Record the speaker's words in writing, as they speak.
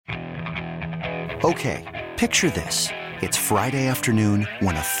Okay, picture this. It's Friday afternoon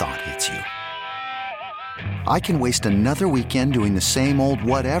when a thought hits you. I can waste another weekend doing the same old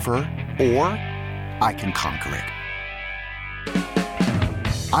whatever, or I can conquer it.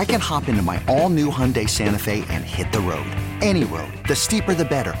 I can hop into my all-new Hyundai Santa Fe and hit the road. Any road. The steeper, the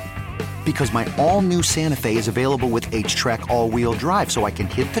better. Because my all-new Santa Fe is available with H-Track all-wheel drive, so I can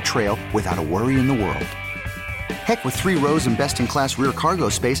hit the trail without a worry in the world. Heck, with 3 rows and best-in-class rear cargo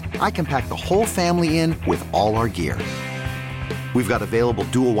space, I can pack the whole family in with all our gear. We've got available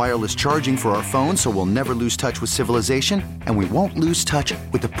dual wireless charging for our phones, so we'll never lose touch with civilization, and we won't lose touch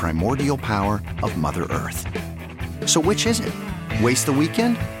with the primordial power of Mother Earth. So which is it? Waste the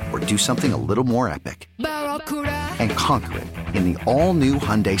weekend or do something a little more epic? And conquer it in the all-new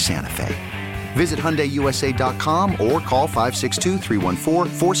Hyundai Santa Fe. Visit HyundaiUSA.com or call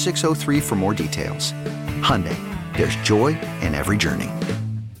 562-314-4603 for more details. Hyundai, there's joy in every journey.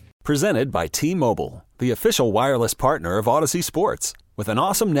 Presented by T-Mobile, the official wireless partner of Odyssey Sports. With an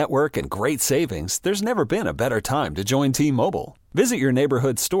awesome network and great savings, there's never been a better time to join T-Mobile. Visit your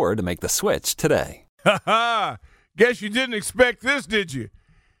neighborhood store to make the switch today. Ha ha! Guess you didn't expect this, did you?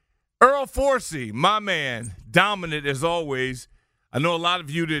 Earl Forsey, my man, dominant as always. I know a lot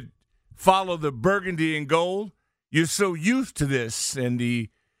of you that follow the burgundy and gold, you're so used to this and the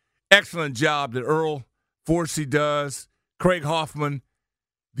excellent job that Earl Forsey does. Craig Hoffman,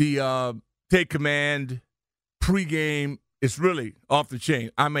 the take command pregame, it's really off the chain.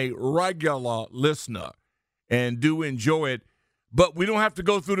 I'm a regular listener and do enjoy it, but we don't have to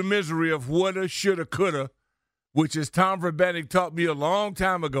go through the misery of woulda, shoulda, coulda, which, as Tom Verbenek taught me a long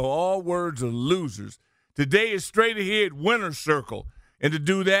time ago, all words are losers. Today is straight ahead winner's circle, and to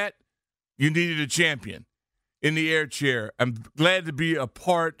do that, you needed a champion in the air chair. I'm glad to be a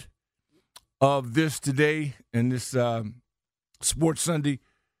part of this today in this Sports Sunday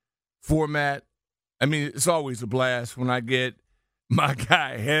format. I mean, it's always a blast when I get my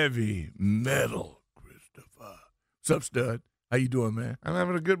guy, Heavy Metal Christopher. What's up, stud? How you doing, man? I'm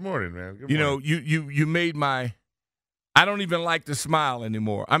having a good morning, man. Good you morning. know, you made my – I don't even like to smile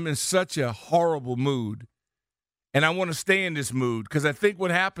anymore. I'm in such a horrible mood, and I want to stay in this mood because I think what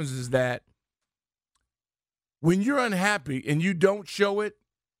happens is that when you're unhappy and you don't show it,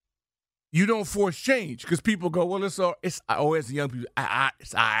 you don't force change because people go, well, it's always the young people,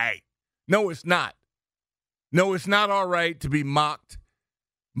 it's all right. No, it's not. No, it's not all right to be mocked.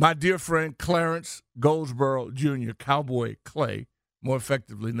 My dear friend Clarence Goldsboro Jr., Cowboy Clay, more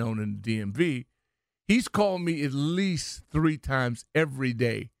effectively known in the DMV, he's called me at least 3 times every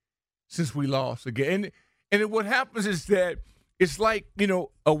day since we lost again. And what happens is that it's like,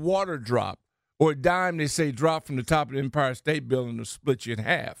 a water drop or a dime, they say, drop from the top of the Empire State Building to split you in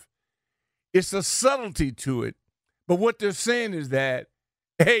half. It's a subtlety to it. But what they're saying is that,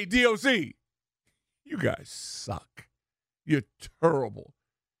 hey, DOC, you guys suck. You're terrible.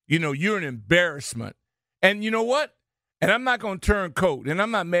 You're an embarrassment. And you know what? And I'm not going to turn coat. And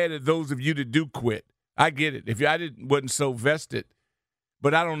I'm not mad at those of you that do quit. I get it. If I wasn't so vested,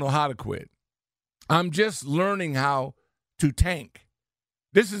 but I don't know how to quit. I'm just learning how to tank.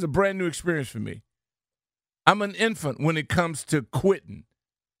 This is a brand new experience for me. I'm an infant when it comes to quitting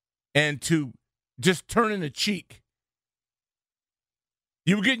and to just turning a cheek.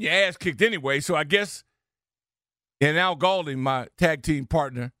 You were getting your ass kicked anyway, so I guess, and Al Galdi, my tag team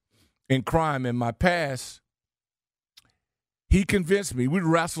partner in crime in my past, he convinced me. We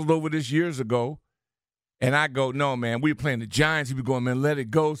wrestled over this years ago. And I go, no, man, we were playing the Giants. He was going, man, let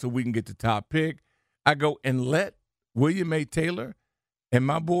it go so we can get the top pick. I go, and let William A. Taylor and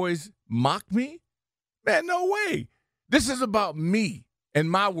my boys mock me? Man, no way. This is about me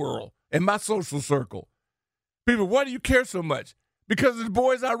and my world and my social circle. People, why do you care so much? Because of the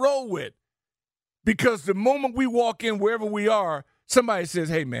boys I roll with. Because the moment we walk in, wherever we are, somebody says,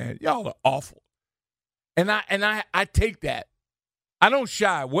 hey, man, y'all are awful. And I take that. I don't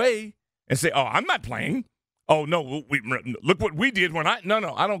shy away and say, oh, I'm not playing. Oh, no, look what we did when I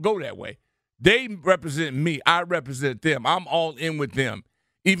don't go that way. They represent me. I represent them. I'm all in with them.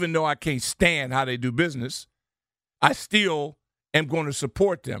 Even though I can't stand how they do business, I still am going to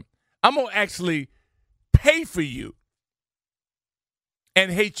support them. I'm going to actually pay for you and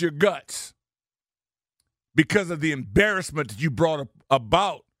hate your guts because of the embarrassment that you brought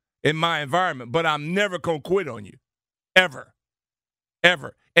about in my environment. But I'm never going to quit on you, ever.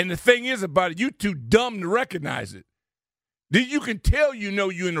 Ever. And the thing is about it, you're too dumb to recognize it. You can tell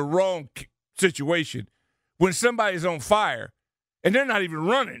you're in the wrong situation when somebody's on fire and they're not even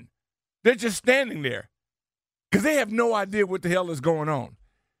running. They're just standing there because they have no idea what the hell is going on.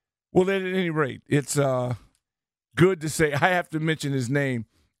 Well, at any rate, it's good to say, I have to mention his name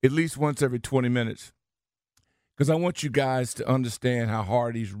at least once every 20 minutes, because I want you guys to understand how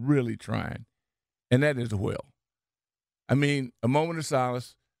hard he's really trying, and that is Will. I mean, a moment of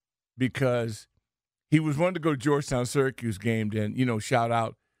silence, because he was wanting to go to Georgetown-Syracuse game. Then, shout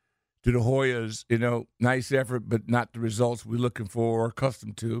out to the Hoyas. Nice effort, but not the results we're looking for or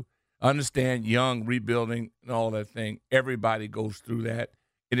accustomed to. I understand young, rebuilding, and all that thing. Everybody goes through that.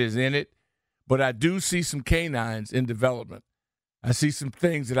 It is in it. But I do see some canines in development. I see some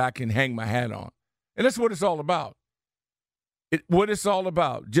things that I can hang my hat on. And that's what it's all about. What it's all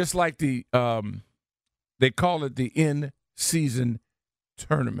about, just like they call it the in-season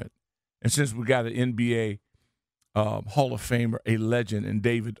tournament. And since we got an NBA Hall of Famer, a legend, and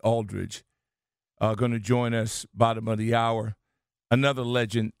David Aldridge going to join us bottom of the hour, another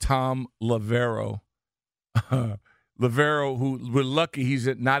legend, Tom Lavero. Lavero, who we're lucky he's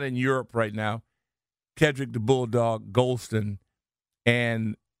not in Europe right now. Kedrick the Bulldog, Golston.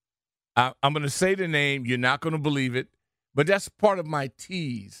 And I'm going to say the name. You're not going to believe it. But that's part of my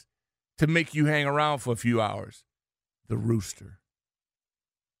tease to make you hang around for a few hours. The Rooster.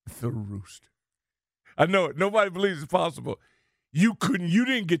 The Rooster. I know it. Nobody believes it's possible. You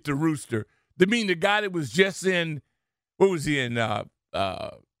didn't get the Rooster. I mean, the guy that was just in, what was he in,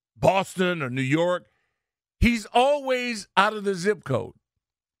 Boston or New York? He's always out of the zip code.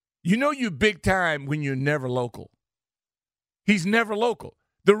 You're big time when you're never local. He's never local.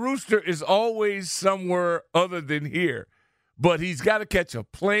 The Rooster is always somewhere other than here. But he's got to catch a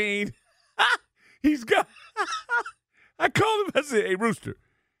plane. I called him. I said, hey, Rooster.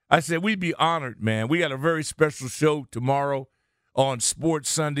 I said, we'd be honored, man. We got a very special show tomorrow on Sports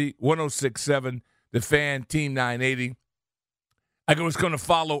Sunday, 106.7, The Fan, Team 980. I was going to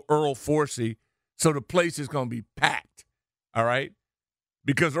follow Earl Forsey, so the place is going to be packed, all right?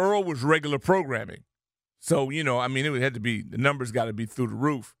 Because Earl was regular programming. So, it had to be, the numbers got to be through the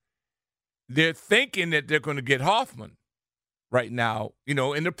roof. They're thinking that they're going to get Hoffman right now, in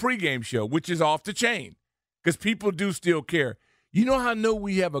the pregame show, which is off the chain, because people do still care. You know how I know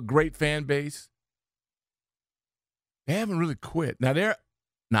we have a great fan base? They haven't really quit. Now, they're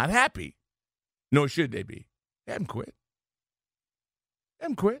not happy. Nor should they be. They haven't quit.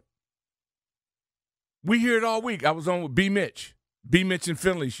 We hear it all week. I was on with B. Mitch and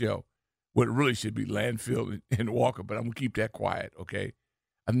Finley show. What it really should be Landfill and Walker, but I'm going to keep that quiet, okay?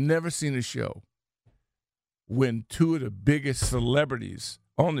 I've never seen a show when two of the biggest celebrities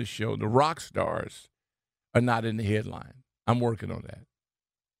on the show, the rock stars, are not in the headline. I'm working on that.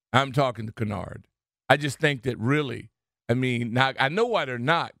 I'm talking to Kennard. I just think that really, now I know why they're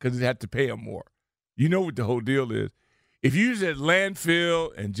not, because they have to pay them more. You know what the whole deal is. If you said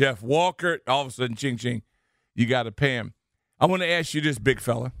Landfill and Jeff Walker, all of a sudden, ching, you got to pay them. I want to ask you this, big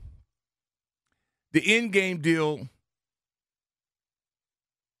fella. The in-game deal,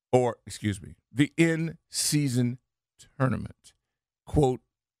 the in-season tournament, quote,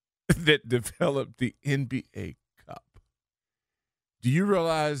 that developed the NBA Cup. Do you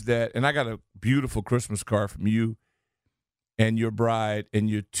realize that, and I got a beautiful Christmas card from you and your bride and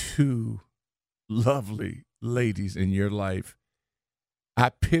your two lovely ladies in your life. I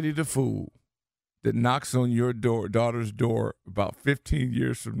pity the fool that knocks on your daughter's door about 15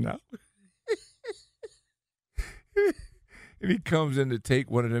 years from now. And he comes in to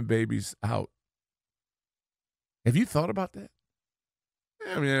take one of them babies out. Have you thought about that?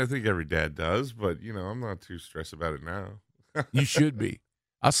 Yeah, I think every dad does, but, I'm not too stressed about it now. You should be.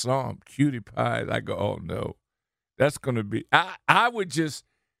 I saw him, cutie pie. I go, oh, no. That's going to be – I would just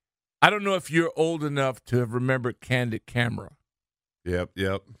 – I don't know if you're old enough to have remembered Candid Camera. Yep.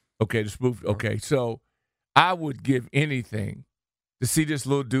 Okay, the spoof. Okay, so I would give anything to see this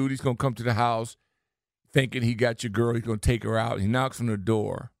little dude. He's going to come to the house thinking he got your girl. He's going to take her out. He knocks on the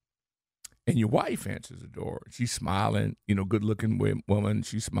door, and your wife answers the door. She's smiling, good-looking woman.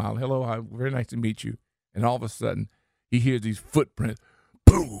 She's smiling. Hello, hi, very nice to meet you. And all of a sudden, he hears these footprints.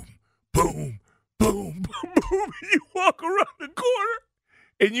 Boom, boom, boom, boom, boom. You walk around the corner,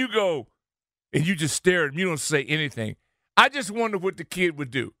 and you go, and you just stare at him. You don't say anything. I just wonder what the kid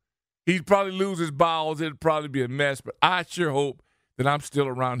would do. He'd probably lose his bowels. It'd probably be a mess. But I sure hope that I'm still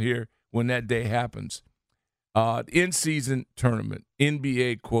around here when that day happens. In-season tournament,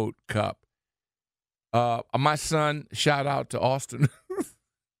 NBA, quote, Cup. My son, shout out to Austin.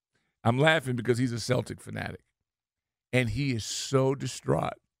 I'm laughing because he's a Celtic fanatic. And he is so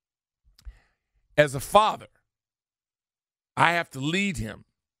distraught. As a father, I have to lead him.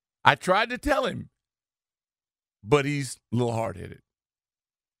 I tried to tell him, but he's a little hard-headed.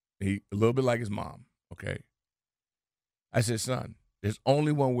 A little bit like his mom, okay? I said, son, there's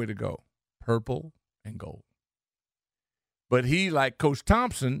only one way to go, purple and gold. But he, like Coach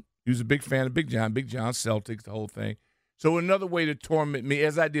Thompson, he was a big fan of Big John Celtics, the whole thing. So another way to torment me,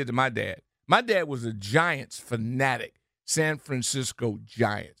 as I did to my dad. My dad was a Giants fanatic, San Francisco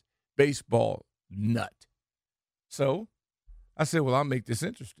Giants, baseball nut. So I said, well, I'll make this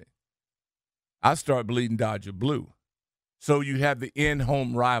interesting. I start bleeding Dodger blue. So you have the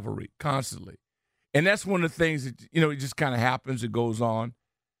in-home rivalry constantly. And that's one of the things that, it just kind of happens. It goes on.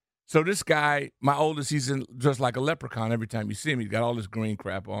 So this guy, my oldest, he's just like a leprechaun every time you see him. He's got all this green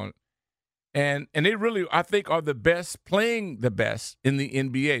crap on. And they really, I think, are the best, playing the best in the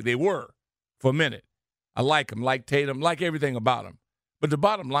NBA. They were for a minute. I like them, like Tatum, like everything about them. But the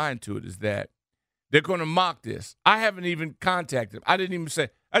bottom line to it is that they're going to mock this. I haven't even contacted them. I didn't even say,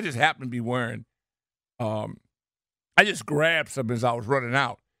 I just happened to be wearing, I just grabbed something as I was running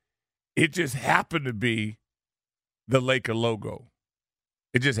out. It just happened to be the Laker logo.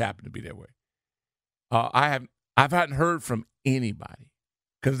 It just happened to be that way. I hadn't heard from anybody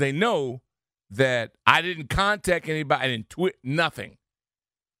because they know that I didn't contact anybody. I didn't tweet nothing.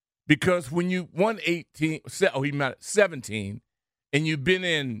 Because when you won 17, and you've been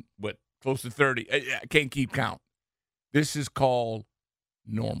in, close to 30, I can't keep count. This is called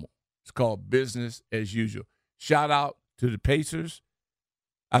normal. It's called business as usual. Shout out to the Pacers.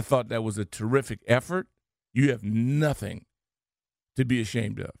 I thought that was a terrific effort. You have nothing to be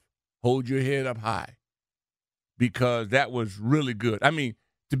ashamed of. Hold your head up high because that was really good. I mean,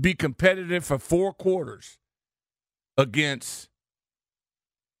 to be competitive for 4 quarters against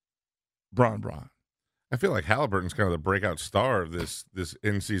Bron. I feel like Halliburton's kind of the breakout star of this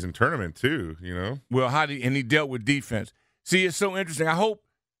in-season tournament too, Well, and he dealt with defense. See, it's so interesting. I hope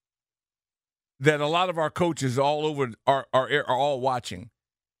that a lot of our coaches all over are all watching.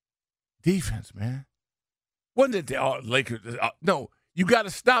 Defense, man. Wasn't it the Lakers? No, you got to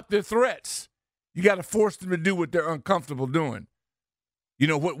stop their threats. You got to force them to do what they're uncomfortable doing.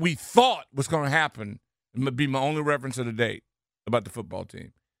 What we thought was going to happen, it would be my only reference of the day about the football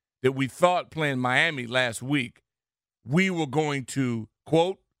team, that we thought playing Miami last week, we were going to,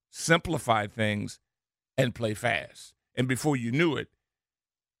 quote, simplify things and play fast. And before you knew it,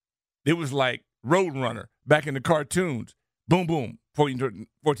 it was like Roadrunner back in the cartoons. Boom, boom, 14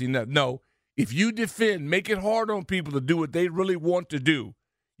 nothing. No, if you defend, make it hard on people to do what they really want to do,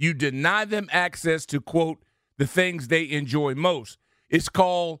 you deny them access to, quote, the things they enjoy most. It's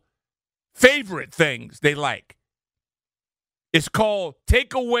called favorite things they like. It's called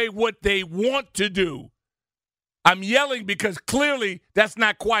take away what they want to do. I'm yelling because clearly that's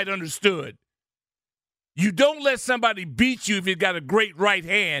not quite understood. You don't let somebody beat you if you've got a great right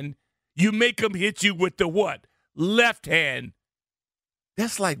hand. You make them hit you with the what? Left hand.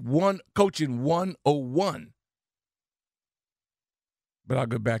 That's like coaching 101. But I'll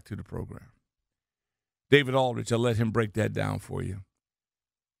go back to the program. David Aldridge, I'll let him break that down for you.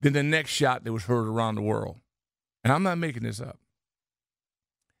 Then the next shot that was heard around the world, and I'm not making this up.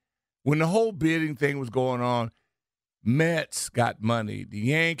 When the whole bidding thing was going on, Mets got money, the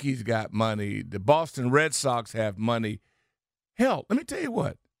Yankees got money, the Boston Red Sox have money. Hell, let me tell you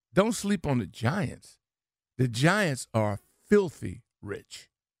what, don't sleep on the Giants. The Giants are filthy rich.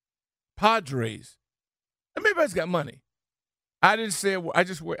 Padres, everybody's got money. I didn't say it. I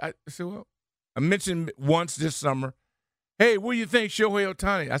said, well, I mentioned once this summer, hey, what do you think, Shohei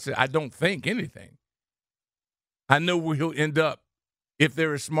Ohtani? I said, I don't think anything. I know where he'll end up if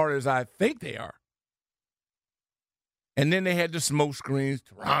they're as smart as I think they are. And then they had the smoke screens,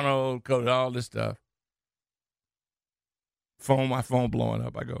 Toronto, code, all this stuff. My phone blowing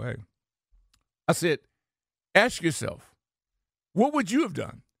up. I go, hey. I said, ask yourself, what would you have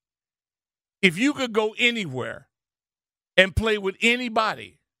done if you could go anywhere and play with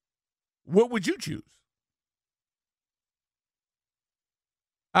anybody? What would you choose?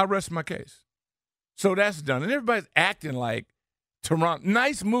 I rest my case. So that's done. And everybody's acting like Toronto.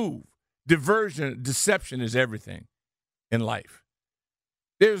 Nice move. Deception is everything in life.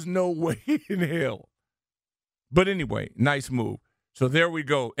 There's no way in hell. But anyway, nice move. So there we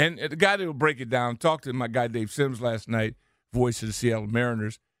go. And the guy that will break it down, talked to my guy Dave Sims last night, voice of the Seattle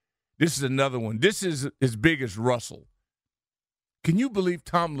Mariners. This is another one. This is as big as Russell. Can you believe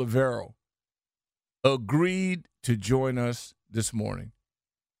Tom Lavero agreed to join us this morning?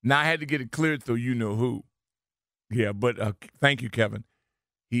 Now, I had to get it cleared through you-know-who. Yeah, but thank you, Kevin.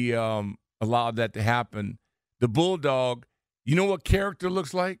 He allowed that to happen. The Bulldog, you know what character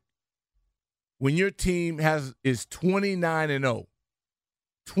looks like? When your team is 29-0,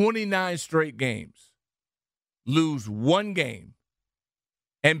 29 straight games, lose one game,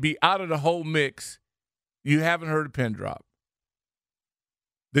 and be out of the whole mix, you haven't heard a pin drop.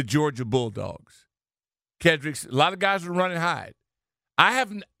 The Georgia Bulldogs. Kedricks. A lot of guys are running hide. I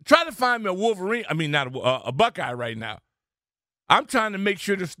haven't tried to find me a Wolverine. I mean, not a Buckeye right now. I'm trying to make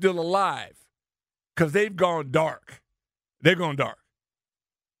sure they're still alive because they've gone dark. They're going dark.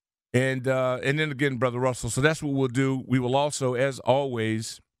 And then again, Brother Russell. So that's what we'll do. We will also, as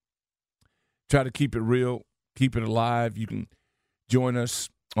always, try to keep it real, keep it alive. You can join us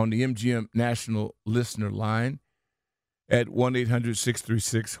on the MGM National Listener Line at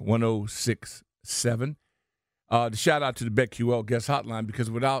 1-800-636-1067. The shout out to the BetQL guest hotline, because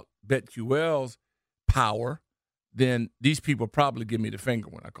without BetQL's power, then these people probably give me the finger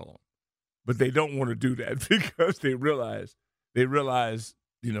when I call them. But they don't want to do that because they realize,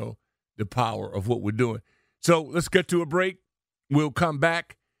 the power of what we're doing. So let's get to a break. We'll come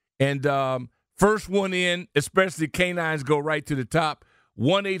back. And first one in, especially canines, go right to the top.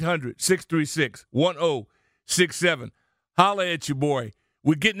 1-800-636-1067. Holla at your boy.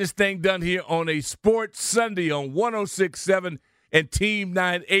 We're getting this thing done here on a Sports Sunday on 106.7 and Team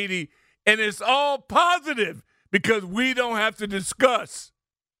 980. And it's all positive because we don't have to discuss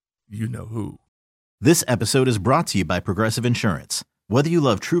you know who. This episode is brought to you by Progressive Insurance. Whether you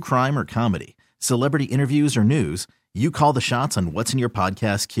love true crime or comedy, celebrity interviews or news, you call the shots on what's in your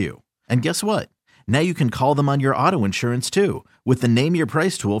podcast queue. And guess what? Now you can call them on your auto insurance too with the Name Your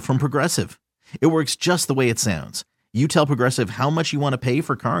Price tool from Progressive. It works just the way it sounds. You tell Progressive how much you want to pay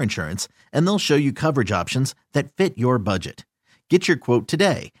for car insurance, and they'll show you coverage options that fit your budget. Get your quote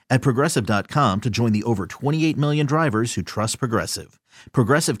today at Progressive.com to join the over 28 million drivers who trust Progressive.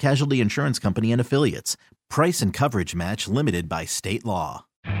 Progressive Casualty Insurance Company and Affiliates. Price and coverage match limited by state law.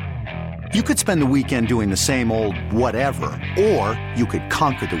 You could spend the weekend doing the same old whatever, or you could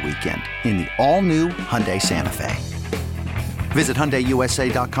conquer the weekend in the all-new Hyundai Santa Fe. Visit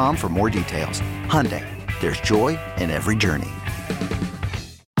HyundaiUSA.com for more details. Hyundai, there's joy in every journey.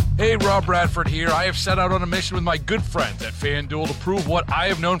 Hey, Rob Bradford here. I have set out on a mission with my good friends at FanDuel to prove what I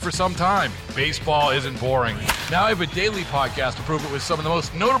have known for some time. Baseball isn't boring. Now I have a daily podcast to prove it with some of the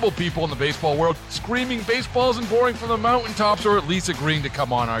most notable people in the baseball world, screaming baseball isn't boring from the mountaintops, or at least agreeing to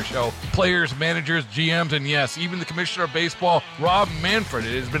come on our show. Players, managers, GMs, and yes, even the commissioner of baseball, Rob Manfred.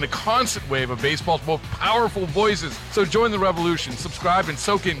 It has been a constant wave of baseball's most powerful voices. So join the revolution. Subscribe and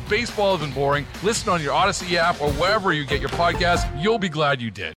soak in Baseball Isn't Boring. Listen on your Odyssey app or wherever you get your podcasts. You'll be glad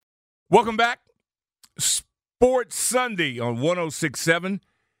you did. Welcome back. Sports Sunday on 106.7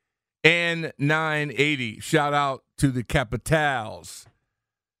 and 980. Shout out to the Capitals.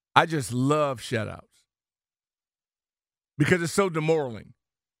 I just love shout outs because it's so demoralizing.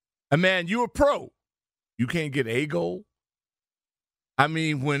 And man, you're a pro. You can't get a goal. I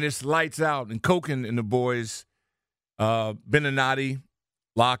mean, when it's lights out and Koken and the boys, Beninati,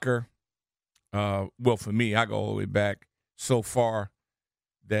 Locker, well, for me, I go all the way back so far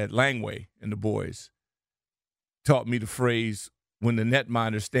that Langway and the boys taught me the phrase, when the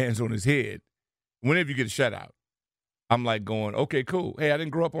netminder stands on his head. Whenever you get a shutout, I'm like going, okay, cool. Hey, I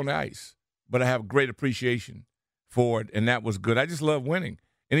didn't grow up on the ice, but I have great appreciation for it, and that was good. I just love winning.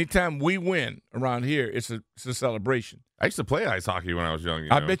 Anytime we win around here, it's a celebration. I used to play ice hockey when I was young.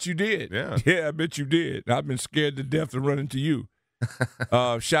 I bet you did. Yeah, I bet you did. I've been scared to death to run into you.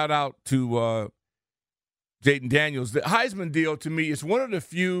 Shout out to Jayden Daniels. The Heisman deal, to me, is one of the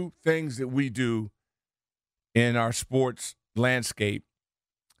few things that we do in our sports landscape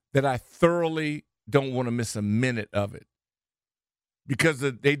that I thoroughly don't want to miss a minute of it, because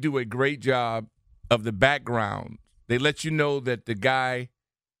they do a great job of the background. They let you know that the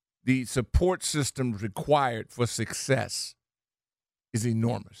support system required for success is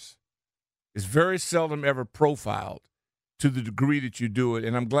enormous. It's very seldom ever profiled to the degree that you do it,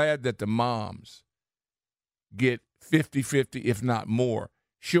 and I'm glad that the moms get 50-50, if not more,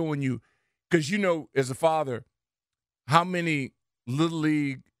 showing you, because as a father, how many Little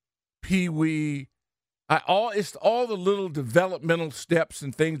League, Pee Wee, it's all the little developmental steps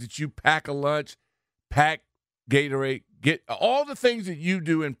and things that you pack a lunch, pack Gatorade, get all the things that you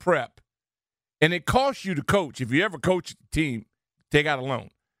do in prep. And it costs you to coach. If you ever coach a team, take out a loan.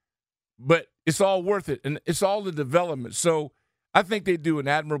 But it's all worth it, and it's all the development. So I think they do an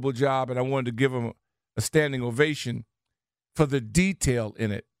admirable job, and I wanted to give them a standing ovation for the detail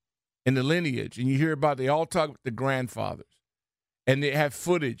in it, in the lineage. And you hear about, they all talk with the grandfathers, and they have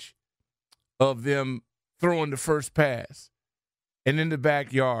footage of them throwing the first pass and in the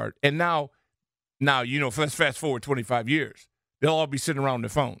backyard. And now, let's fast forward 25 years. They'll all be sitting around their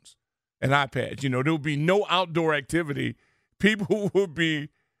phones and iPads. There'll be no outdoor activity. People will be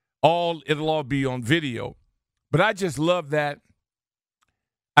it'll all be on video. But I just love that.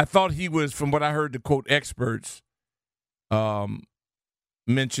 I thought he was, from what I heard the quote experts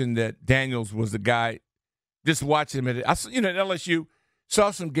mention, that Daniels was the guy just watching him at LSU,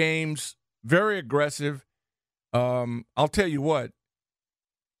 saw some games, very aggressive. I'll tell you what,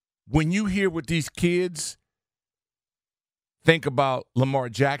 when you hear what these kids think about Lamar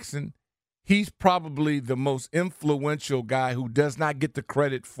Jackson, he's probably the most influential guy who does not get the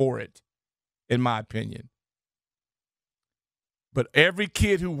credit for it, in my opinion. But every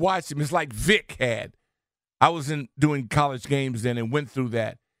kid who watched him, it's like Vic had. I was doing college games then and went through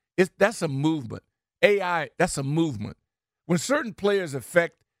that. That's a movement. AI, that's a movement. When certain players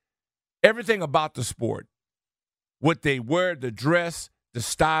affect everything about the sport, what they wear, the dress, the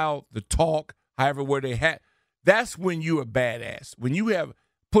style, the talk, however, where they had, that's when you're a badass. When you have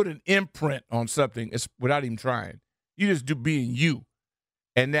put an imprint on something, it's without even trying. You just do being you,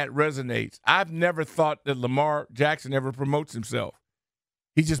 and that resonates. I've never thought that Lamar Jackson ever promotes himself.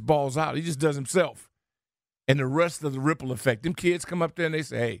 He just balls out. He just does himself. And the rest of the ripple effect, them kids come up there and they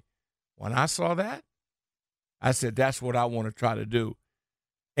say, hey, when I saw that, I said, that's what I want to try to do.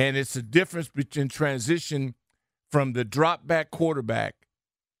 And it's the difference between transition from the drop-back quarterback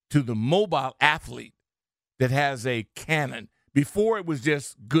to the mobile athlete that has a cannon. Before it was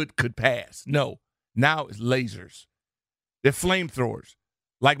just good could pass. No, now it's lasers. They're flamethrowers,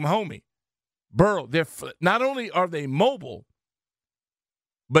 like my homie, Burrow. Not only are they mobile,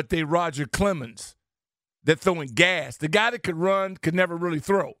 but they Roger Clemens. They're throwing gas. The guy that could run could never really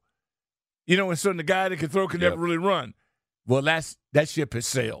throw. And so the guy that could throw could never really run. Well, that ship has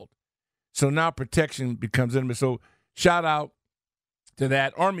sailed. So now protection becomes intimate. So shout out to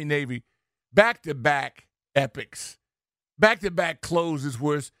that. Army, Navy, back-to-back epics. Back-to-back closes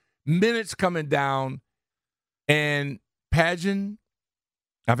where it's minutes coming down. And Pageant,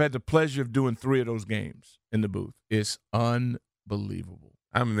 I've had the pleasure of doing 3 of those games in the booth. It's unbelievable.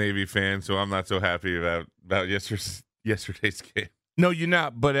 I'm a Navy fan, so I'm not so happy about yesterday's game. No, you're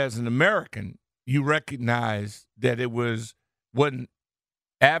not. But as an American, you recognize that it wasn't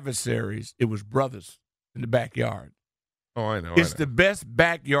adversaries, it was brothers in the backyard. Oh, I know. It's the best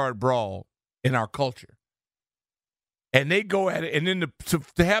backyard brawl in our culture. And they go at it, and then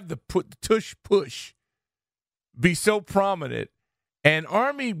to have the tush push be so prominent, and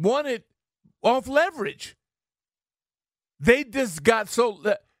Army won it off leverage. They just got so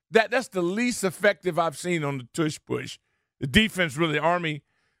that's the least effective I've seen on the tush push. The defense really, Army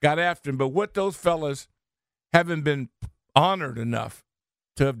got after him, but what those fellas haven't been honored enough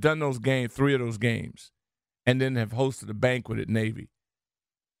to have done those games, 3 of those games, and then have hosted a banquet at Navy.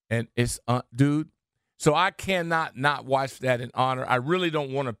 And it's, dude, so I cannot not watch that in honor. I really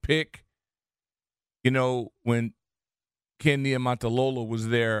don't want to pick, when Ken Niumatalolo was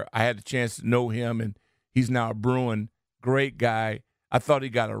there, I had the chance to know him, and he's now a Bruin. Great guy. I thought he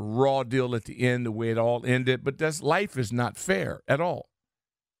got a raw deal at the end, the way it all ended. But life is not fair at all.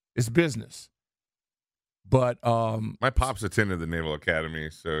 It's business. But my pops attended the Naval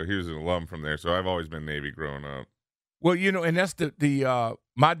Academy, so he was an alum from there. So I've always been Navy growing up. Well, and that's the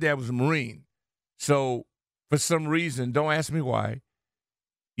my dad was a Marine. So for some reason, don't ask me why,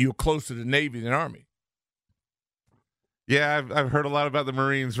 you're closer to the Navy than Army. Yeah, I've heard a lot about the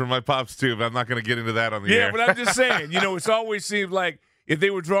Marines from my pops, too, but I'm not going to get into that on the air. Yeah, but I'm just saying, it's always seemed like if they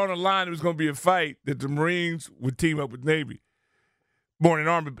were drawing a line, it was going to be a fight, that the Marines would team up with Navy more than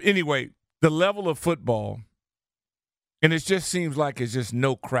Army. But anyway, the level of football, and it just seems like it's just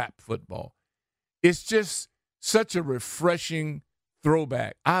no crap football. It's just such a refreshing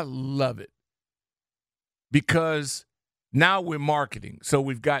throwback. I love it because now we're marketing. So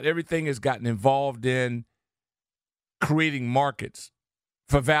everything has gotten involved in creating markets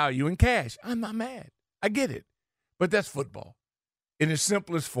for value and cash. I'm not mad. I get it. But that's football in its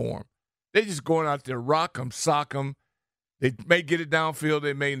simplest form. They're just going out there, rock them, sock them. They may get it downfield.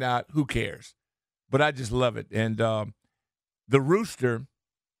 They may not. Who cares? But I just love it. And the Rooster,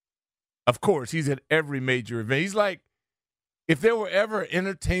 of course, he's at every major event. He's like, if there were ever an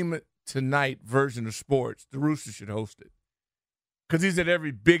Entertainment Tonight version of sports, the Rooster should host it. Because he's at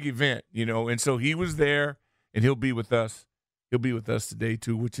every big event, And so he was there. And he'll be with us. He'll be with us today,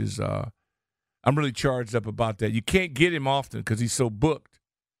 too, which is I'm really charged up about that. You can't get him often because he's so booked.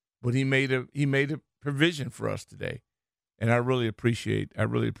 But he made a provision for us today. And I really appreciate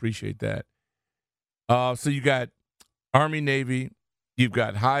that. So you got Army, Navy. You've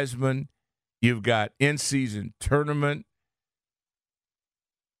got Heisman. You've got in-season tournament.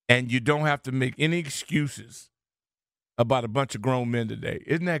 And you don't have to make any excuses about a bunch of grown men today.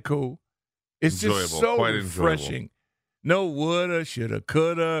 Isn't that cool? It's enjoyable, just so refreshing. Enjoyable. No woulda, shoulda,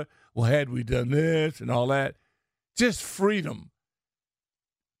 coulda. Well, had we done this and all that. Just freedom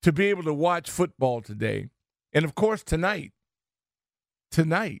to be able to watch football today. And, of course, tonight.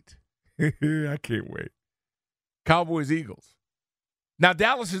 I can't wait. Cowboys, Eagles. Now,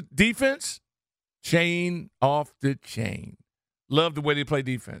 Dallas' defense, chain off the chain. Love the way they play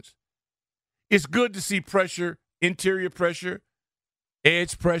defense. It's good to see pressure, interior pressure,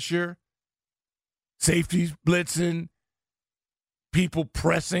 edge pressure, safeties blitzing, people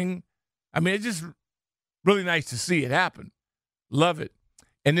pressing. I mean, it's just really nice to see it happen. Love it.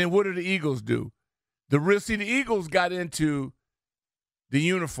 And then what do the Eagles do? The Eagles got into the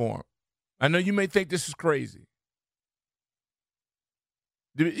uniform. I know you may think this is crazy.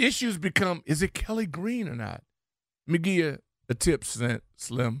 The issues become, is it Kelly Green or not? Let me give you a tip,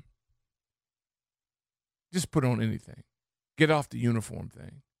 Slim. Just put on anything. Get off the uniform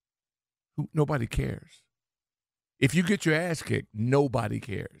thing. Nobody cares. If you get your ass kicked, nobody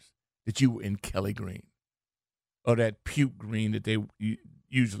cares that you were in Kelly Green or that puke green that they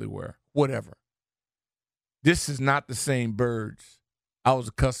usually wear, whatever. This is not the same birds I was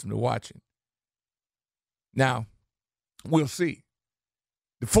accustomed to watching. Now, we'll see.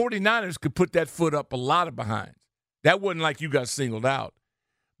 The 49ers could put that foot up a lot of behinds. That wasn't like you got singled out.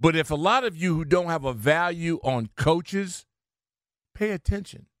 But if a lot of you who don't have a value on coaches, pay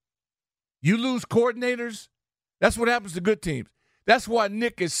attention. You lose coordinators, that's what happens to good teams. That's why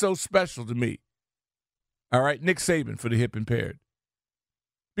Nick is so special to me. All right, Nick Saban for the hip impaired.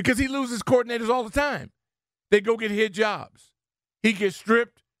 Because he loses coordinators all the time. They go get head jobs. He gets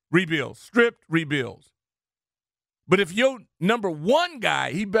stripped, rebuilds, stripped, rebuilds. But if your number one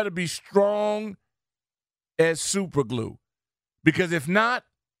guy, he better be strong as super glue. Because if not,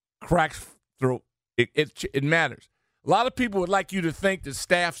 cracks through. It matters. A lot of people would like you to think that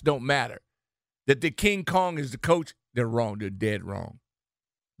staffs don't matter. That the King Kong is the coach. They're wrong. They're dead wrong.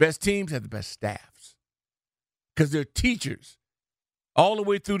 Best teams have the best staffs. Because they're teachers. All the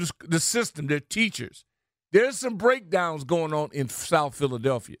way through the system, they're teachers. There's some breakdowns going on in South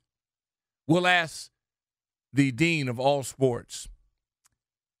Philadelphia. We'll ask the dean of all sports,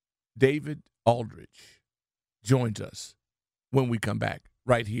 David Aldridge, joins us when we come back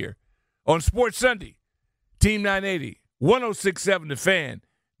right here on Sports Sunday, Team 980, 106.7 The Fan,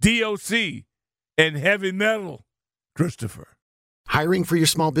 DOC, and Heavy Metal, Christopher. Hiring for your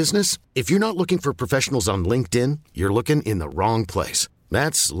small business? If you're not looking for professionals on LinkedIn, you're looking in the wrong place.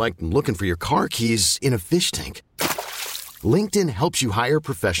 That's like looking for your car keys in a fish tank. LinkedIn helps you hire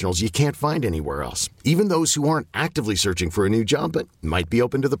professionals you can't find anywhere else, even those who aren't actively searching for a new job but might be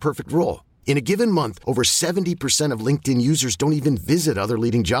open to the perfect role. In a given month, over 70% of LinkedIn users don't even visit other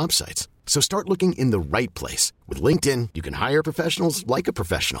leading job sites. So start looking in the right place. With LinkedIn, you can hire professionals like a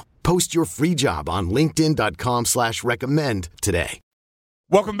professional. Post your free job on linkedin.com/recommend today.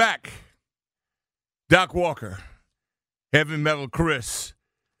 Welcome back. Doc Walker, Heavy Metal Chris.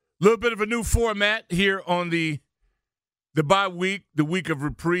 A little bit of a new format here on the bye week, the week of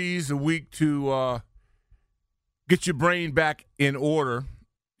reprise, a week to get your brain back in order.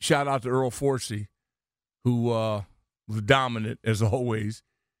 Shout out to Earl Forsey, who was dominant, as always,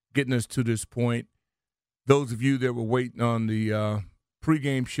 getting us to this point. Those of you that were waiting on the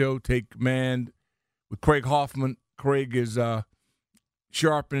pregame show, take command with Craig Hoffman. Craig is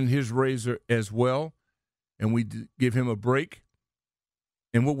sharpening his razor as well, and we give him a break.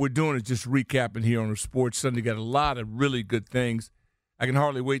 And what we're doing is just recapping here on the Sports Sunday. Got a lot of really good things. I can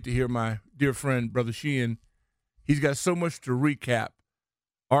hardly wait to hear my dear friend, Brother Sheehan. He's got so much to recap.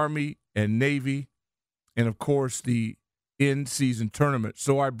 Army and Navy, and, of course, the in-season tournament.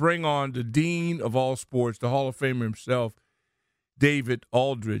 So I bring on the dean of all sports, the Hall of Famer himself, David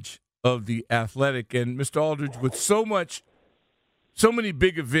Aldridge of The Athletic. And, Mr. Aldridge, with so many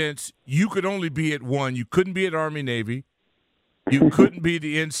big events, you could only be at one. You couldn't be at Army-Navy. You couldn't be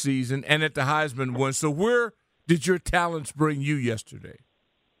the in-season and at the Heisman one. So where did your talents bring you yesterday?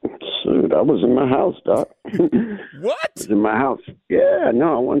 Shoot, I was in my house, Doc. What? I was in my house. Yeah,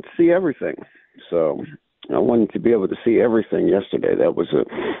 no, I wanted to see everything. So I wanted to be able to see everything yesterday. That was a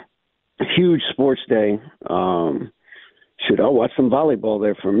huge sports day. I watched some volleyball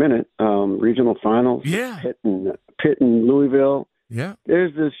there for a minute. Regional finals. Yeah. Pitt and Louisville. Yeah.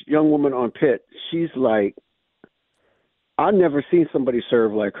 There's this young woman on Pitt. She's like, I've never seen somebody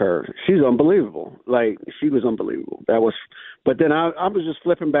serve like her. She's unbelievable. Like, she was unbelievable. But then I was just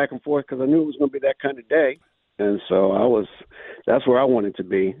flipping back and forth because I knew it was going to be that kind of day. And so that's where I wanted to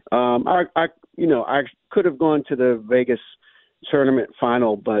be. I could have gone to the Vegas tournament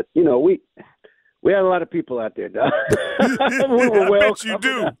final, but, we had a lot of people out there. We were I bet you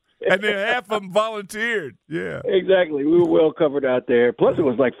do. And then half of them volunteered. Yeah. Exactly. We were well covered out there. Plus, it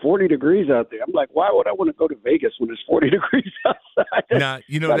was like 40 degrees out there. I'm like, why would I want to go to Vegas when it's 40 degrees outside? Now,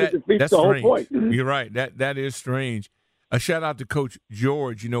 that's strange. You're right. That is strange. A shout-out to Coach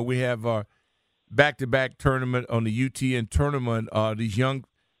George. We have back-to-back tournament on the UTN tournament. These young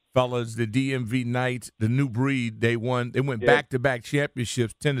fellas, the DMV Knights, the new breed, they won. They went back-to-back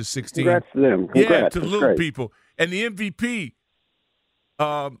championships, 10-16. Congrats to them. Congrats. Yeah, to the That's little great. people. And the MVP,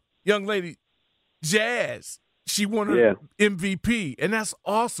 young lady, Jazz, she won her MVP, and that's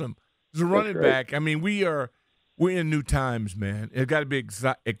awesome. As a running back, I mean, we're in new times, man. It's got to be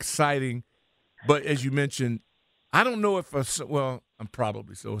exciting. But as you mentioned, I don't know if I'm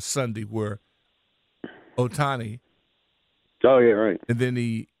probably so a Sunday where Ohtani. Oh yeah, right. And then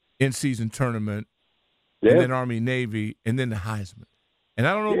the in-season tournament, Yeah. and then Army-Navy, and then the Heisman. And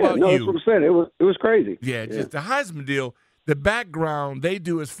I don't know about no, you. that's what I'm saying. It was crazy. Yeah, just the Heisman deal, the background, they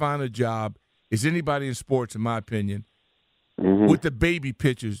do as fine a job as anybody in sports, in my opinion, with the baby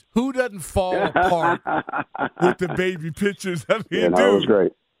pictures. Who doesn't fall apart with the baby pictures? I mean, It was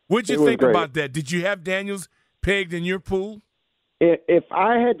great. What'd you think about that? Did you have Daniels pegged in your pool? If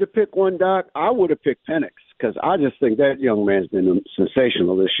I had to pick one, Doc, I would have picked Penix because I just think that young man's been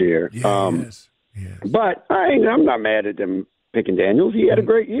sensational this year. Yes. But I'm not mad at them picking Daniels. He had a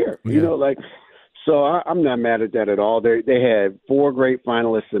great year, so I'm not mad at that at all. They had 4 great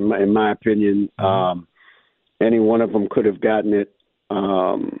finalists in my opinion. Any one of them could have gotten it.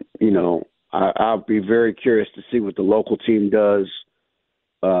 I'll be very curious to see what the local team does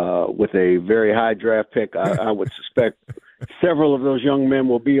with a very high draft pick. I would suspect several of those young men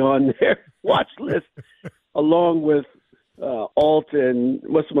will be on their watch list, along with Alt and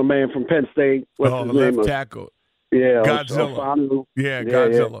what's my man from Penn State? What's his name? Left tackle. Yeah, Godzilla.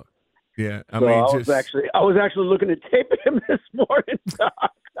 Godzilla. Yeah, I was actually looking at tape of him this morning.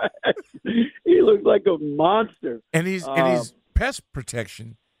 He looked like a monster. And his pest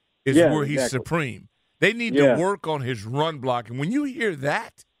protection is where he's supreme. They need to work on his run block, and when you hear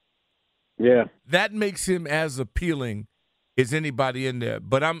that, that makes him as appealing as anybody in there.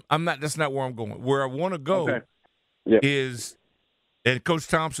 But I'm not. That's not where I'm going. Where I want to go is, and Coach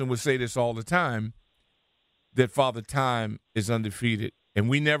Thompson would say this all the time, that Father Time is undefeated. And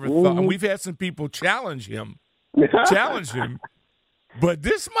we never thought, and we've had some people challenge him, but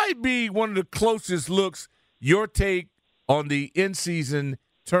this might be one of the closest looks. Your take on the in-season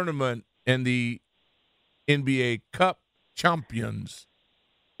tournament and the NBA Cup champions.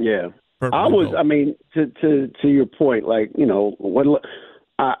 Yeah, to your point,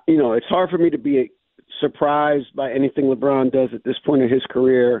 it's hard for me to be surprised by anything LeBron does at this point in his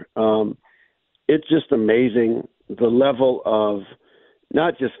career. It's just amazing the level of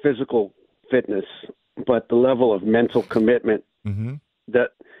not just physical fitness, but the level of mental commitment that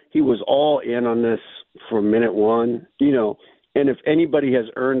he was all in on this from minute one, and if anybody has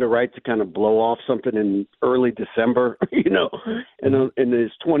earned the right to kind of blow off something in early December, in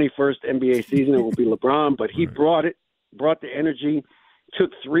his 21st NBA season, it will be LeBron, but he brought the energy,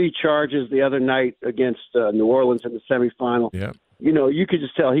 took 3 charges the other night against New Orleans in the semifinal. Yeah. You could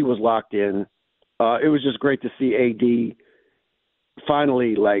just tell he was locked in. It was just great to see AD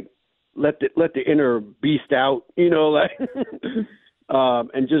finally let the inner beast out,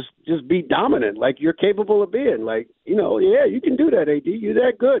 and just be dominant like you're capable of being. You can do that, AD. You're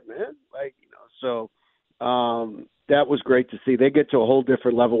that good, man. So that was great to see. They get to a whole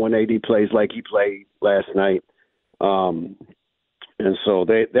different level when AD plays like he played last night. And so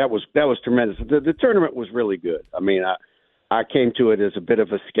that was tremendous. The tournament was really good. I mean, I came to it as a bit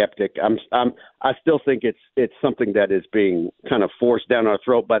of a skeptic. I still think it's something that is being kind of forced down our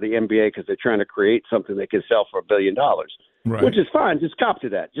throat by the NBA because they're trying to create something that can sell for $1 billion, which is fine. Just cop to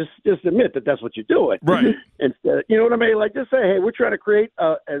that. Just admit that that's what you're doing. Right. Instead, you know what I mean? Like, just say, hey, we're trying to create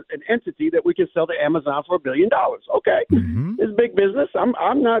an entity that we can sell to Amazon for $1 billion. Okay, it's big business. I'm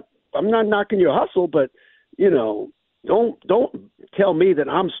not knocking your hustle, but don't tell me that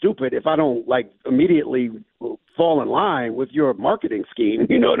I'm stupid if I don't immediately fall in line with your marketing scheme.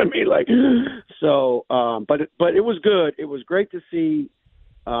 You know what I mean? But it was good. It was great to see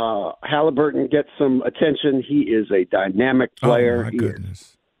Halliburton get some attention. He is a dynamic player. Oh, my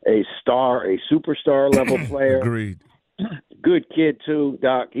goodness. He is a superstar level player. Agreed. Good kid too,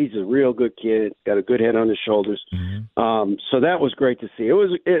 Doc. He's a real good kid. Got a good head on his shoulders. So that was great to see.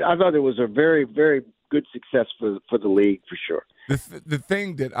 I thought it was a very, very good success for the league for sure. The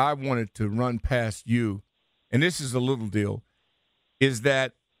thing that I wanted to run past you, and this is a little deal, is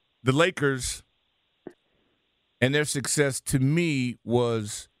that the Lakers and their success to me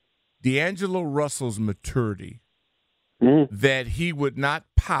was D'Angelo Russell's maturity, that he would not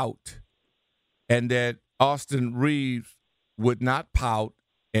pout, and that Austin Reeves would not pout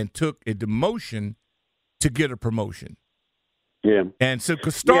and took a demotion to get a promotion. Yeah. And so,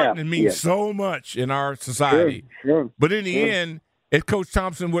 because starting means so much in our society. Sure. But in the end, as Coach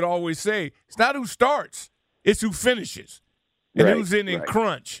Thompson would always say, it's not who starts, it's who finishes and who's in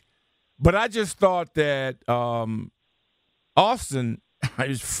crunch. But I just thought that Austin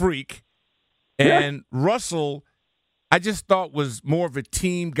is freak, and Russell, I just thought was more of a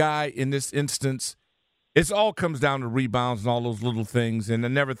team guy in this instance. It all comes down to rebounds and all those little things, and I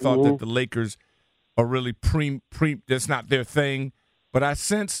never thought that the Lakers are really that's not their thing. But I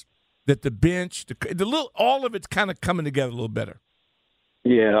sense that the bench, all of it's kind of coming together a little better.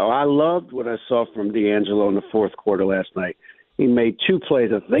 Yeah, I loved what I saw from D'Angelo in the fourth quarter last night. He made 2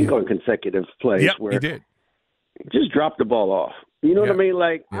 plays, I think, on consecutive plays where he did. He just dropped the ball off. You know what I mean?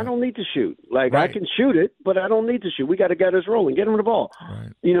 Like, I don't need to shoot. Like, I can shoot it, but I don't need to shoot. We got to get us rolling. Get him the ball. Right.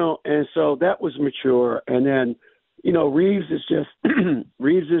 You know, and so that was mature. And then, you know, Reeves is just –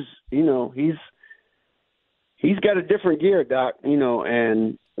 Reeves is, you know, he's got a different gear, Doc, you know,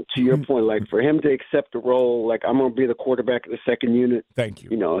 and to your point, like, for him to accept the role, like, I'm going to be the quarterback of the second unit. Thank you.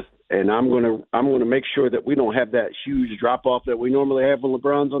 You know, and I'm going to make sure that we don't have that huge drop-off that we normally have when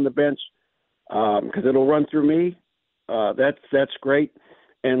LeBron's on the bench because it'll run through me. That's great.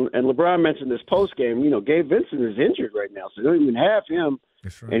 And LeBron mentioned this post game. You know, Gabe Vincent is injured right now, so they don't even have him.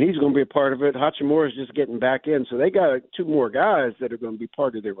 That's right. And he's going to be a part of it. Hachimura is just getting back in, so they got 2 more guys that are going to be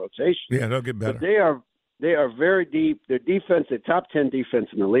part of their rotation. Yeah, they'll get better. But they are very deep. Their defense, the top 10 defense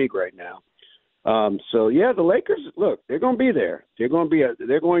in the league right now. So yeah, the Lakers. Look, they're going to be there. They're going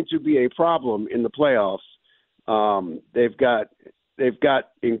to be a problem in the playoffs. They've got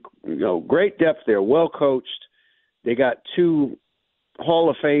great depth. They're well coached. They got 2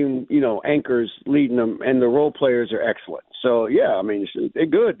 Hall of Fame, anchors leading them, and the role players are excellent. So yeah, I mean, they're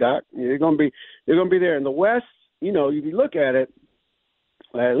good, Doc. They're going to be there in the West. You look at it,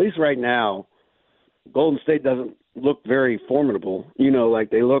 at least right now, Golden State doesn't look very formidable. Like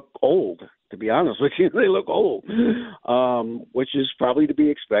they look old. To be honest with you, they look old, which is probably to be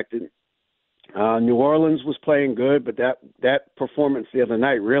expected. New Orleans was playing good, but that performance the other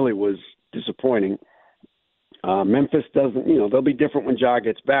night really was disappointing. Memphis doesn't, they'll be different when Ja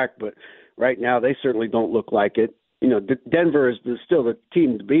gets back, but right now they certainly don't look like it. Denver is still the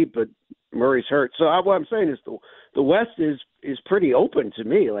team to beat, but Murray's hurt. So what I'm saying is the West is pretty open to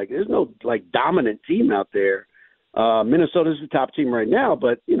me. Like there's no dominant team out there. Minnesota's the top team right now,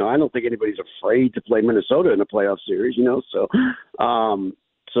 but I don't think anybody's afraid to play Minnesota in a playoff series.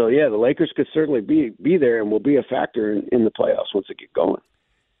 So yeah, the Lakers could certainly be there and will be a factor in the playoffs once they get going.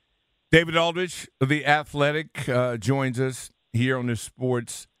 David Aldridge of The Athletic joins us here on this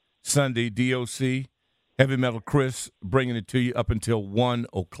Sports Sunday. DOC, Heavy Metal Chris, bringing it to you up until 1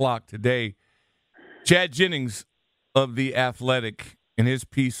 o'clock today. Chad Jennings of The Athletic in his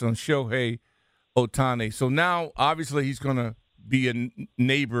piece on Shohei Ohtani. So now, obviously, he's going to be a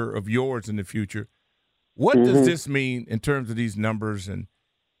neighbor of yours in the future. What does this mean in terms of these numbers? And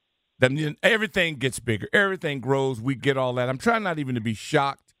everything gets bigger. Everything grows. We get all that. I'm trying not even to be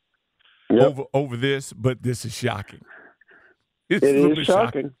shocked over this, but this is shocking. It is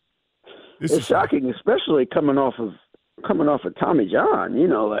shocking. It's shocking, especially coming off of Tommy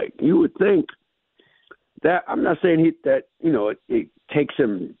John. Like you would think that. I'm not saying it takes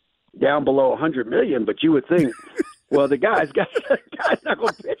him down below $100 million, but you would think, well, the guy's not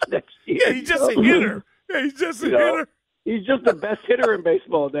going to pitch next year. Yeah, he's just a hitter. Yeah, he's just a hitter. He's just the best hitter in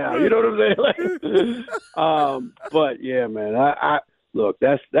baseball now. You know what I'm saying? But yeah, man, I look,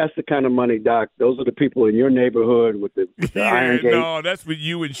 that's the kind of money, Doc. Those are the people in your neighborhood with the Iron Gate. No, that's with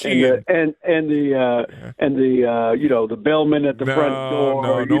you and Sheehan. And the bellman at the front door.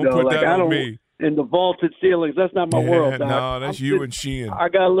 No, don't put that on me. And the vaulted ceilings. That's not my world, Doc. No, that's you and Sheehan. I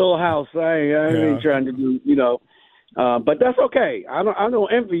got a little house. I ain't trying to do, but that's okay. I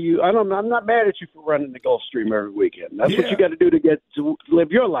don't envy you. I'm not mad at you for running the Gulf Stream every weekend. That's what you got to do to get to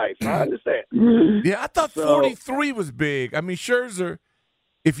live your life. I understand. Yeah, I thought 43 was big. I mean, Scherzer,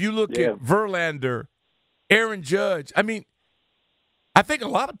 if you look at Verlander, Aaron Judge, I mean, I think a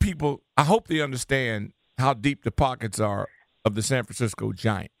lot of people, I hope they understand how deep the pockets are of the San Francisco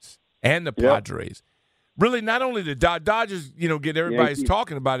Giants and the Padres. Really, not only the Dodgers, get everybody's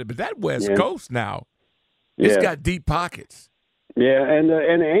talking about it, but that West Coast now, it's got deep pockets. Yeah, and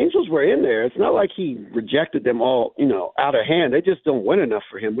the Angels were in there. It's not like he rejected them all, out of hand. They just don't win enough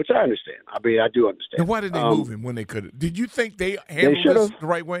for him, which I understand. I mean, I do understand. And why did they move him when they could have? Did you think they handled this the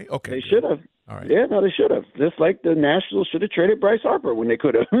right way? Okay. They should have. All right. Yeah, no, they should have. Just like the Nationals should have traded Bryce Harper when they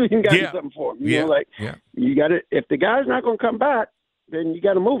could have. You got to do something for him. You got to. If the guy's not going to come back, then you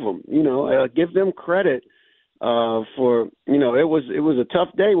got to move him. Give them credit for. It was a tough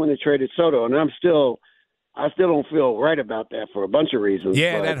day when they traded Soto, and I still don't feel right about that for a bunch of reasons.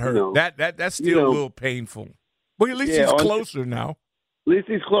 Yeah, but, that hurt. That's still a little painful. Well, at least he's closer now. At least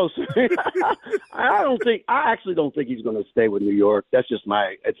he's closer. I actually don't think he's going to stay with New York. That's just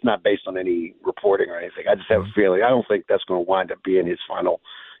it's not based on any reporting or anything. I just have a feeling. I don't think that's going to wind up being his final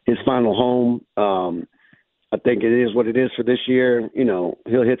home. I think it is what it is for this year. You know,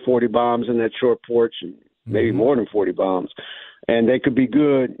 he'll hit 40 bombs in that short porch and maybe more than 40 bombs. And they could be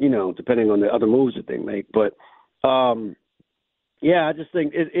good, you know, depending on the other moves that they make. But, I just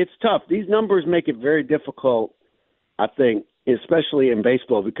think it's tough. These numbers make it very difficult, I think, especially in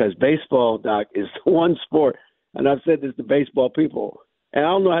baseball, because baseball, Doc, is the one sport, and I've said this to baseball people, and I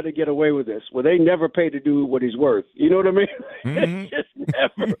don't know how to get away with this, where they never pay to do what he's worth. You know what I mean? They just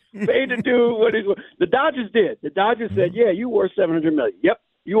never pay to do what he's worth. The Dodgers did. The Dodgers said, yeah, you worth $700 million. Yep,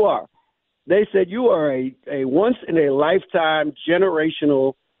 you are. They said you are a once-in-a-lifetime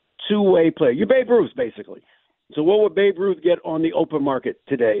generational two-way player. You're Babe Ruth, basically. So what would Babe Ruth get on the open market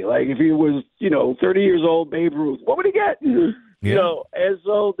today? Like if he was, 30 years old, Babe Ruth, what would he get? Yeah. You know, and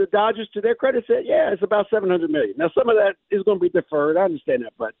so the Dodgers, to their credit, said, yeah, it's about $700 million. Now, some of that is going to be deferred. I understand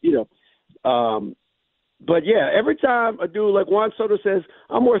that, but, every time a dude like Juan Soto says,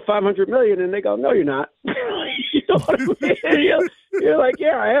 I'm worth $500 million, and they go, no, you're not. You know what I mean? You're like,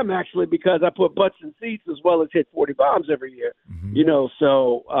 yeah, I am actually, because I put butts in seats as well as hit 40 bombs every year.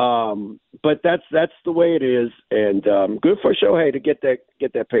 But that's the way it is, and good for Shohei to get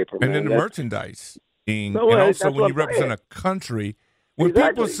that paper. And man. then the merchandise, and also when you represent a country. When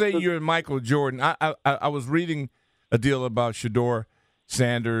people say you're Michael Jordan, I was reading a deal about Shedeur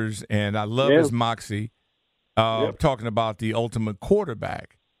Sanders, and I love his moxie, talking about the ultimate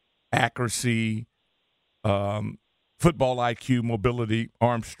quarterback, accuracy, football IQ, mobility,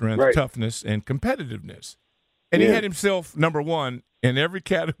 arm strength, toughness, and competitiveness. And he had himself number one in every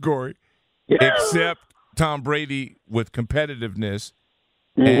category except Tom Brady with competitiveness,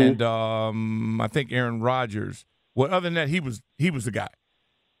 and I think Aaron Rodgers. Well, other than that, he was the guy.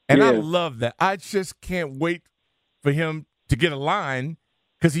 And I love that. I just can't wait for him to get a line,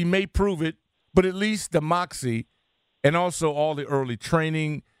 because he may prove it, but at least the moxie and also all the early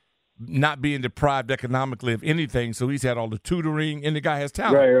training, not being deprived economically of anything. So he's had all the tutoring, and the guy has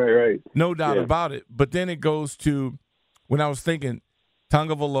talent. Right. No doubt about it. But then it goes to, when I was thinking,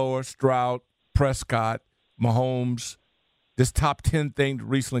 Tagovailoa, Stroud, Prescott, Mahomes, this top 10 thing to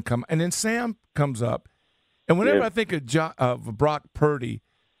recently come. And then Sam comes up. And whenever I think of Brock Purdy,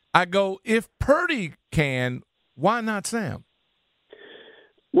 I go, if Purdy can, why not Sam?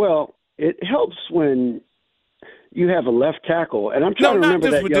 Well, it helps when you have a left tackle, and I'm trying to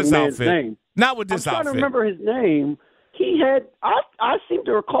remember that young man's name. Not with this outfit. I'm trying to remember his name. He had I seem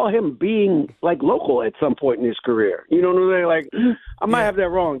to recall him being like local at some point in his career. You know what I'm saying? Like, I might have that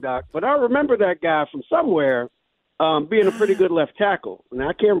wrong, Doc, but I remember that guy from somewhere being a pretty good left tackle. And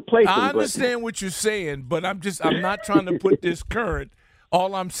I can't replace him. I understand what you're saying, but I'm not trying to put this current.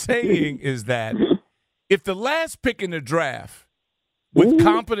 All I'm saying is that if the last pick in the draft with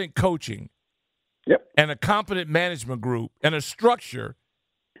competent coaching and a competent management group and a structure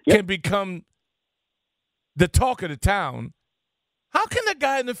can become the talk of the town, how can the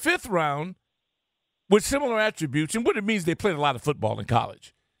guy in the fifth round with similar attributes, and what it means, they played a lot of football in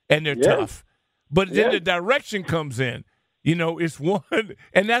college and they're tough, but then the direction comes in, it's one,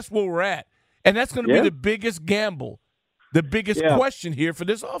 and that's where we're at. And that's going to be the biggest gamble, the biggest question here for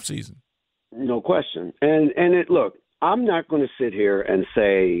this offseason. No question. And look, I'm not going to sit here and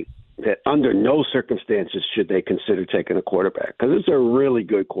say that under no circumstances should they consider taking a quarterback, because it's a really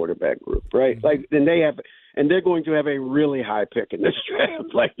good quarterback group, right? Like, and they're going to have a really high pick in this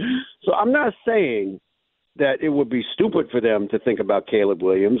draft. Like, so I'm not saying that it would be stupid for them to think about Caleb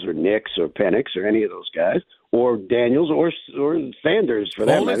Williams or Nix or Penix or any of those guys, or Daniels or Sanders for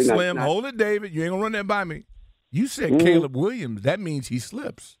that matter. Hold it, Slim. Hold it, David. You ain't gonna run that by me. You said Caleb Williams. That means he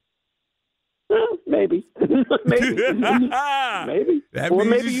slips. Well, maybe. Maybe. Or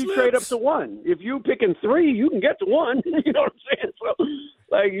maybe you trade up to one. If you picking three, you can get to one. You know what I'm saying? So,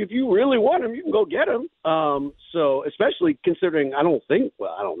 like, if you really want him, you can go get him. So, especially considering, I don't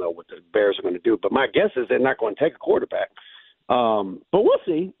know what the Bears are going to do, but my guess is they're not going to take a quarterback. But we'll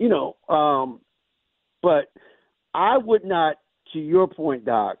see, But I would not, to your point,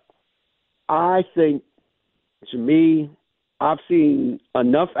 Doc, I think, to me, I've seen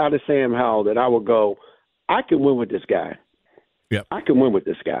enough out of Sam Howell that I would go, I can win with this guy. Yep. I can win with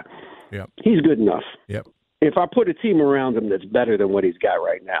this guy. Yep. He's good enough. Yep. If I put a team around him that's better than what he's got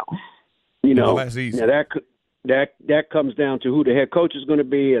right now, that's easy. Now that comes down to who the head coach is going to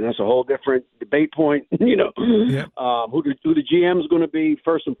be, and that's a whole different debate point. Yep. Who the GM is going to be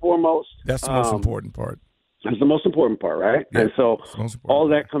first and foremost. That's the most important part. That's the most important part, right? Yep. And so all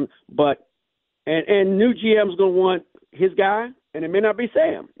that comes, but and new GM's going to want his guy, and it may not be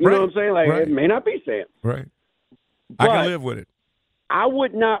Sam. You know what I'm saying? Like, it may not be Sam. Right. But I can live with it. I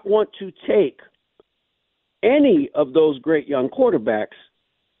would not want to take any of those great young quarterbacks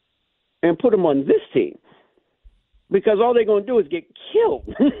and put them on this team because all they're going to do is get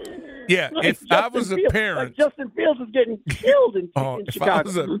killed. Yeah, like if I was a parent. Like Justin Fields is getting killed in if Chicago. I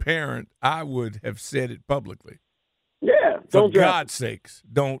was a parent, I would have said it publicly. Yeah. For God's sakes,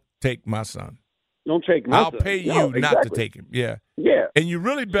 don't take my son. Don't take my son. I'll pay you not to take him. Yeah. Yeah. And you're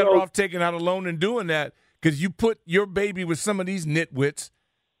really better off taking out a loan and doing that because you put your baby with some of these nitwits,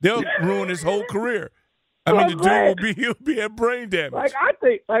 they'll ruin his whole career. I mean, the dude he'll be at brain damage.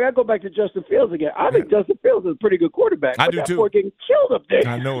 I go back to Justin Fields again. I think Justin Fields is a pretty good quarterback. I do too. Boy getting killed up there.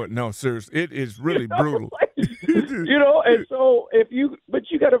 I know it. No, seriously, it is really brutal. And so you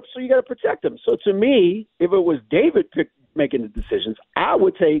got to protect him. So to me, if it was David making the decisions, I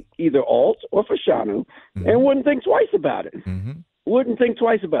would take either Alt or Fashanu and wouldn't think twice about it. Mm-hmm. Wouldn't think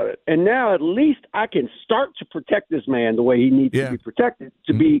twice about it. And now at least I can start to protect this man the way he needs to be protected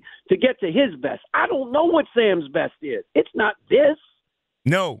to get to his best. I don't know what Sam's best is. It's not this.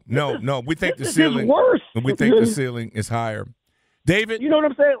 No. We think the ceiling. Worse. We think the ceiling is higher. David, you know what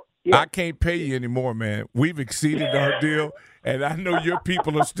I'm saying? Yeah. I can't pay you anymore, man. We've exceeded our deal, and I know your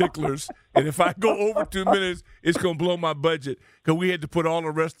people are sticklers. And if I go over 2 minutes, it's going to blow my budget because we had to put all the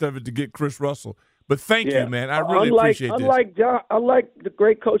rest of it to get Chris Russell. But thank you, man. I really appreciate this. Unlike the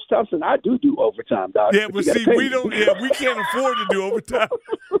great Coach Thompson, I do overtime, Doc. Yeah, but see, we don't. Yeah, we can't afford to do overtime.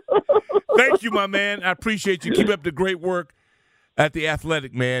 Thank you, my man. I appreciate you. Keep up the great work at The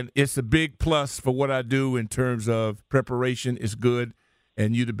Athletic, man. It's a big plus for what I do in terms of preparation. It's good,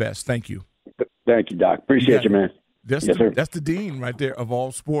 and you the best. Thank you. Thank you, Doc. Appreciate you, man. That's the dean right there of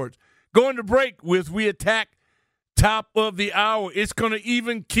all sports. Going to break with We Attack. Top of the hour. It's going to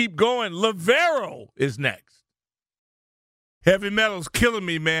even keep going. Lavero is next. Heavy metal's killing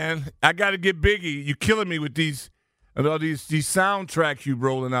me, man. I got to get Biggie. You're killing me with these soundtracks you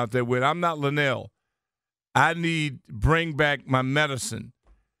rolling out there with. I'm not Linnell. I need bring back my medicine.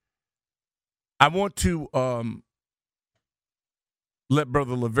 I want to let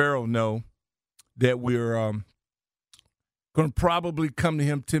Brother Lavero know that we're going to probably come to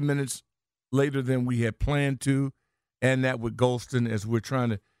him 10 minutes later than we had planned to. And that with Golston as we're trying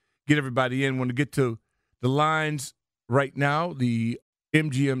to get everybody in. Want to get to the lines right now. The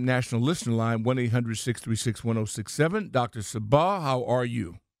MGM National Listener Line, 1-800-636-1067. Dr. Sabah, how are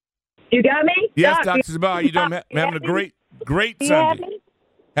you? You got me? Yes, Dr. Sabah, you doing? Having a great Sunday.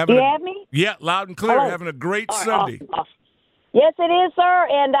 You have me? Yeah, loud and clear. Having a great Sunday. Awesome. Yes, it is, sir.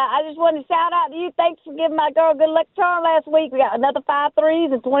 And I just wanted to shout out to you. Thanks for giving my girl a good luck charm last week. We got another 5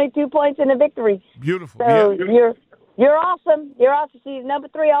 threes and 22 points in the victory. Beautiful. So You're awesome. You're awesome. She's number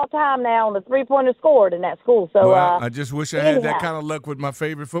 3 all time now on the 3-pointer scored in that school. So I just wish I had that kind of luck with my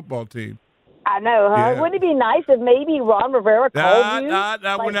favorite football team. I know, huh? Yeah. Wouldn't it be nice if maybe Ron Rivera called you?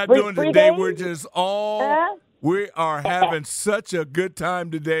 We're not doing it today. We're just we are having such a good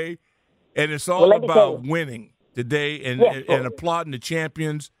time today, and it's all about winning today and applauding the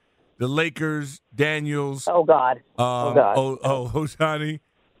champions, the Lakers, Daniels. Oh, God. Hosani.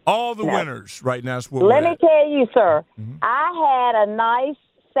 All the winners right now. Let me tell you, sir, I had a nice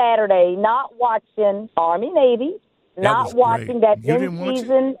Saturday not watching Army-Navy, not watching that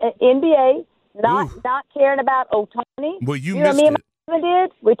in-season NBA, not caring about Ohtani. Well, you know missed what me and my husband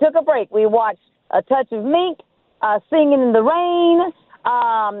did? We took a break. We watched A Touch of Mink, Singing in the Rain,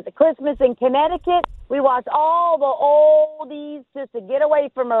 the Christmas in Connecticut. We watched all the oldies just to get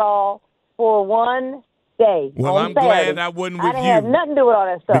away from it all for one day. Well, I'm glad I wasn't with you. I didn't have nothing to do with all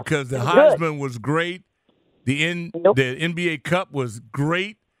that stuff. Because the Heisman was great. The NBA Cup was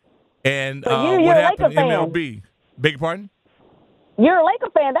great. And what happened in MLB? Beg your pardon? You're a Laker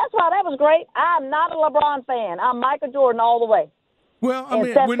fan. That's why that was great. I'm not a LeBron fan. I'm Michael Jordan all the way. Well, I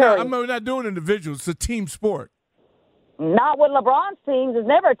mean, we're not doing individuals. It's a team sport. Not with LeBron's teams. It's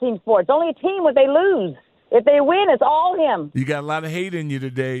never a team sport. It's only a team when they lose. If they win, it's all him. You got a lot of hate in you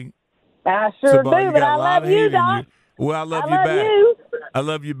today. I sure do, but I love you, Doc. Well, I love you back. I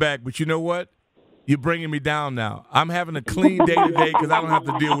love you back. But you know what? You're bringing me down now. I'm having a clean day today because I don't have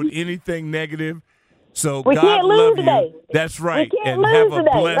to deal with anything negative. So we God love you. Today. That's right. And have a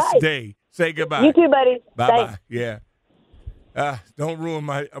blessed day. Say goodbye. You too, buddy. Bye-bye. Yeah. Don't ruin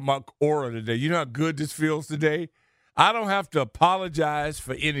my aura today. You know how good this feels today? I don't have to apologize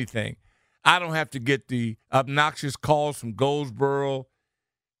for anything. I don't have to get the obnoxious calls from Goldsboro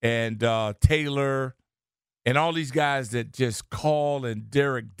and Taylor and all these guys that just call, and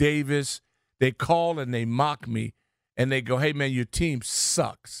Derek Davis. They call and they mock me, and they go, hey, man, your team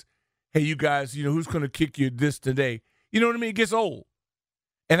sucks. Hey, you guys, who's going to kick you this today? You know what I mean? It gets old.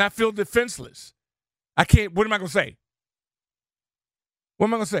 And I feel defenseless. I can't, what am I going to say? What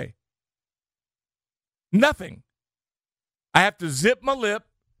am I going to say? Nothing. I have to zip my lip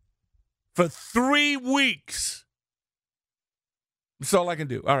for 3 weeks. That's all I can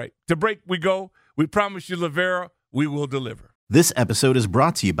do. All right, to break we go. We promise you, Lavera, we will deliver. This episode is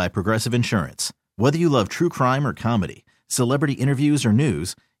brought to you by Progressive Insurance. Whether you love true crime or comedy, celebrity interviews or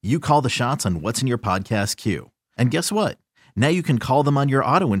news, you call the shots on what's in your podcast queue. And guess what? Now you can call them on your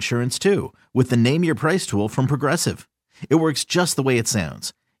auto insurance too with the Name Your Price tool from Progressive. It works just the way it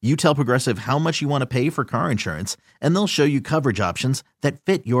sounds. You tell Progressive how much you want to pay for car insurance, and they'll show you coverage options that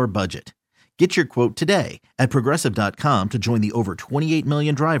fit your budget. Get your quote today at Progressive.com to join the over 28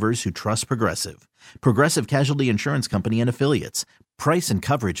 million drivers who trust Progressive. Progressive Casualty Insurance Company and Affiliates. Price and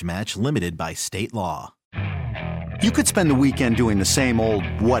coverage match limited by state law. You could spend the weekend doing the same old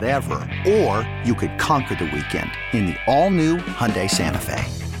whatever, or you could conquer the weekend in the all-new Hyundai Santa Fe.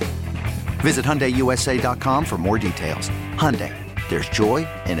 Visit HyundaiUSA.com for more details. Hyundai, there's joy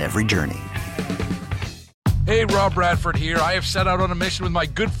in every journey. Hey, Rob Bradford here. I have set out on a mission with my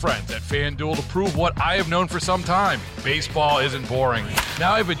good friends at FanDuel to prove what I have known for some time. Baseball isn't boring.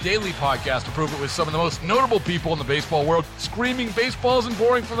 Now I have a daily podcast to prove it with some of the most notable people in the baseball world, screaming baseball isn't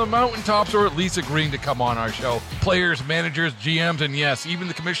boring from the mountaintops, or at least agreeing to come on our show. Players, managers, GMs, and yes, even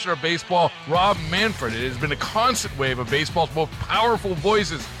the commissioner of baseball, Rob Manfred. It has been a constant wave of baseball's most powerful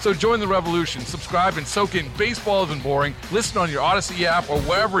voices. So join the revolution. Subscribe and soak in Baseball Isn't Boring. Listen on your Odyssey app or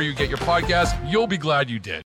wherever you get your podcasts. You'll be glad you did.